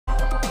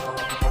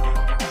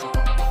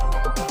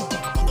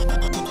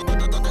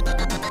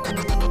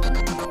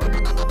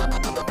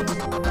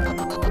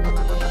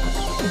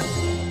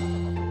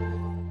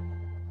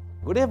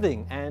Good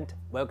evening and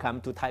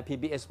welcome to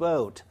ThaiPBS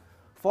World.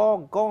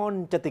 For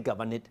Korn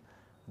Jatikavanit,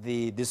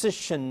 the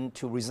decision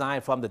to resign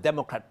from the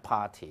Democrat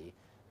Party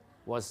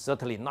was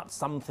certainly not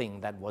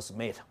something that was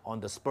made on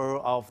the spur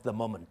of the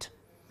moment.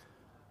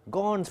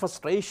 Korn's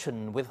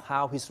frustration with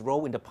how his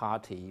role in the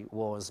party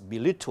was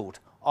belittled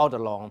all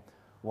along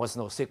was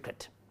no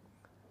secret.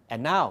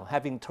 And now,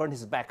 having turned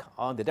his back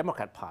on the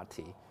Democrat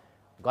Party,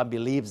 Korn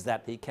believes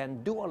that he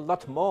can do a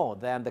lot more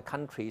than the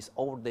country's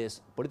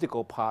oldest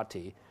political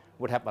party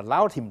would have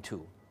allowed him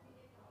to.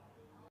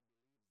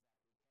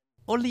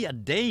 Only a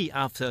day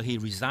after he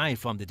resigned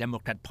from the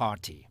Democrat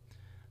Party,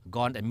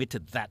 Korn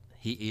admitted that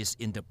he is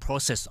in the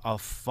process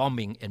of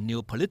forming a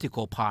new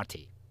political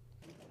party.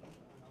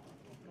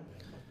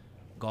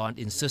 Korn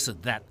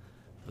insisted that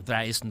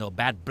there is no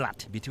bad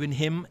blood between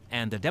him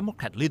and the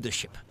Democrat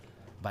leadership,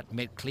 but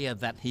made clear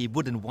that he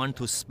wouldn't want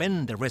to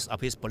spend the rest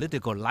of his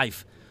political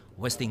life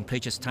wasting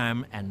precious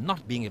time and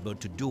not being able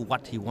to do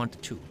what he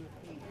wanted to.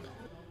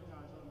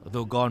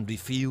 Though Korn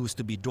refused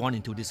to be drawn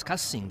into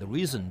discussing the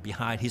reason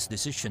behind his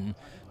decision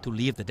to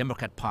leave the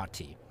Democrat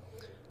Party,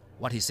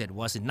 what he said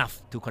was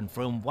enough to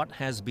confirm what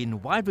has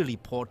been widely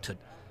reported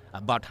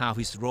about how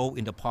his role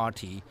in the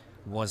party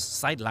was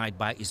sidelined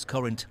by its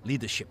current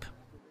leadership.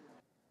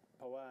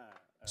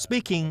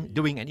 Speaking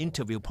during an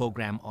interview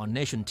program on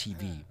Nation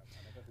TV,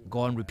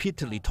 Korn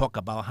repeatedly talked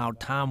about how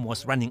time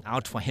was running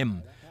out for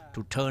him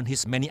to turn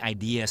his many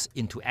ideas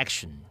into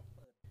action.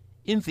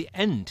 In the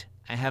end,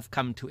 I have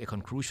come to a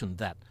conclusion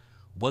that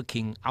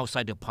working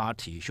outside the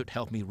party should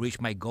help me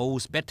reach my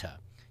goals better,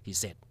 he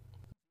said.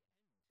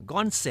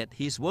 Korn said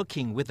he is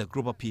working with a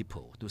group of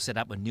people to set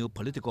up a new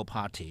political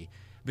party,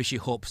 which he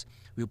hopes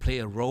will play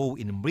a role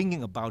in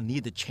bringing about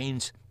needed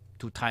change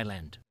to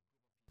Thailand.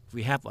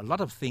 We have a lot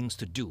of things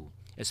to do,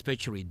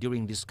 especially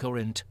during this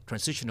current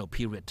transitional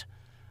period,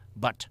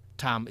 but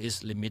time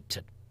is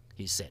limited,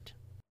 he said.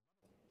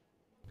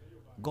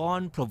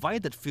 Korn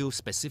provided few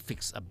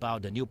specifics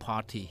about the new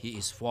party he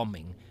is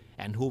forming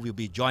and who will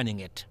be joining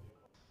it.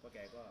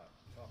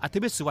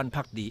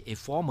 Athibitsuwanpakdi, a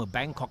former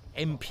Bangkok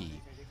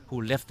MP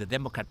who left the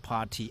Democrat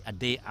Party a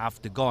day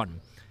after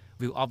Korn,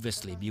 will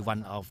obviously be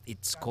one of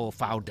its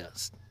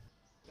co-founders.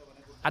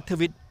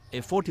 Athibit,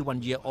 a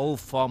 41-year-old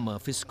former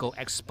fiscal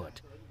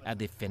expert at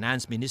the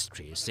Finance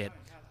Ministry, said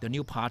the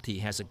new party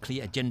has a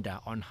clear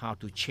agenda on how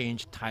to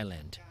change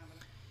Thailand.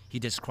 He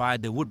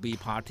described the would-be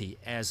party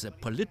as a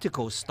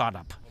political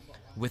startup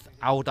with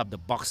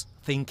out-of-the-box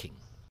thinking.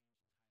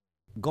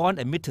 Korn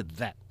admitted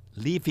that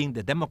leaving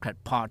the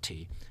Democrat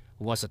Party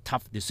was a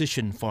tough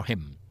decision for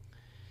him.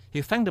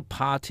 He thanked the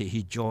party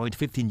he joined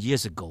 15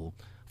 years ago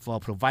for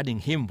providing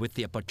him with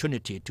the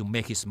opportunity to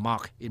make his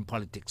mark in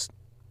politics.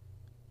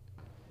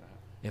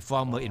 A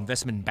former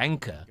investment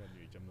banker,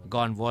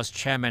 Korn was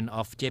chairman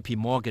of JP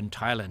Morgan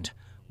Thailand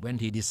when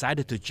he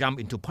decided to jump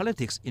into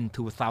politics in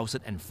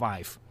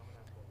 2005.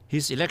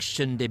 His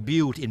election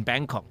debut in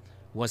Bangkok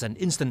was an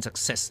instant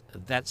success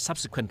that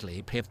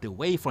subsequently paved the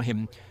way for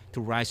him to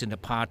rise in the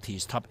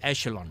party's top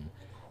echelon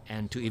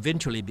and to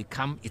eventually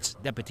become its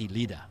deputy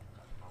leader.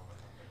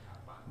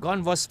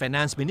 Korn was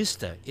finance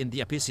minister in the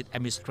Abhisit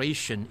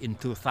administration in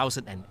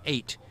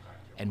 2008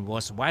 and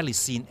was widely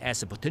seen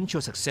as a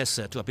potential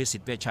successor to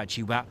Abhisit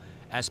Vechachiwa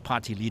as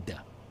party leader.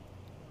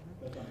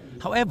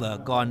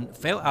 However, Korn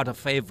fell out of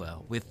favor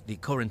with the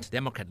current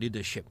Democrat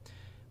leadership,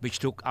 which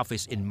took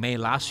office in May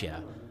last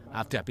year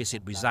after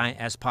Abhisit resigned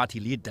as party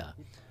leader,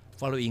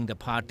 following the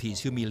party's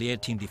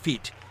humiliating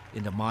defeat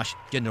in the March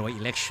general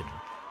election.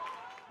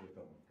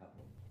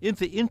 In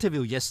the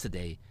interview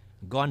yesterday,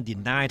 Korn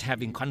denied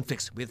having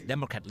conflicts with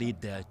Democrat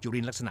leader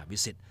Jurin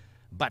Laksanavisit,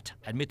 but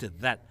admitted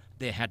that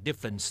they had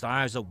different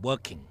styles of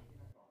working.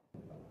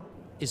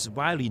 It's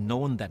widely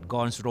known that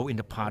Korn's role in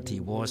the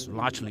party was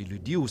largely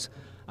reduced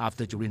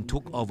after Jurin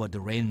took over the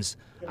reins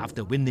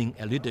after winning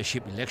a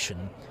leadership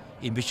election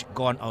in which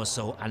Korn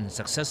also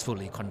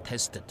unsuccessfully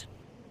contested.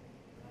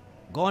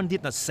 Korn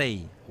did not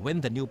say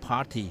when the new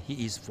party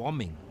he is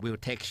forming will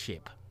take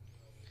shape.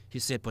 He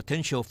said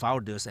potential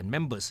founders and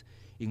members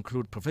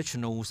include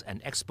professionals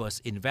and experts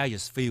in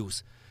various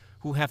fields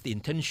who have the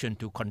intention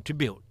to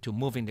contribute to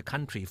moving the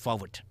country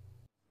forward.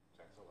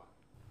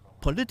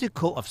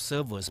 Political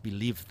observers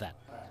believe that,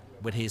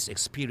 with his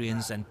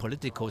experience and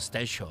political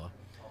stature,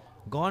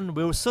 Korn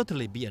will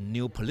certainly be a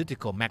new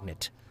political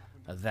magnet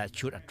that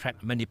should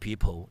attract many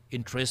people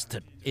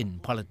interested in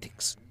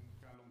politics.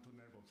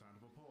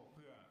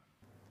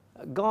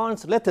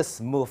 Korn's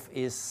latest move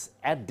is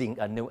adding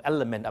a new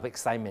element of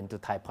excitement to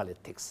Thai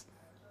politics.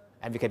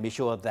 And we can be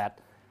sure that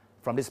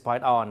from this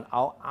point on,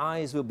 our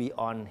eyes will be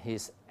on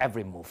his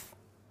every move.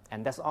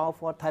 And that's all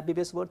for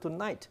ThaiPBS World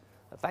tonight.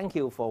 Thank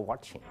you for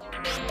watching.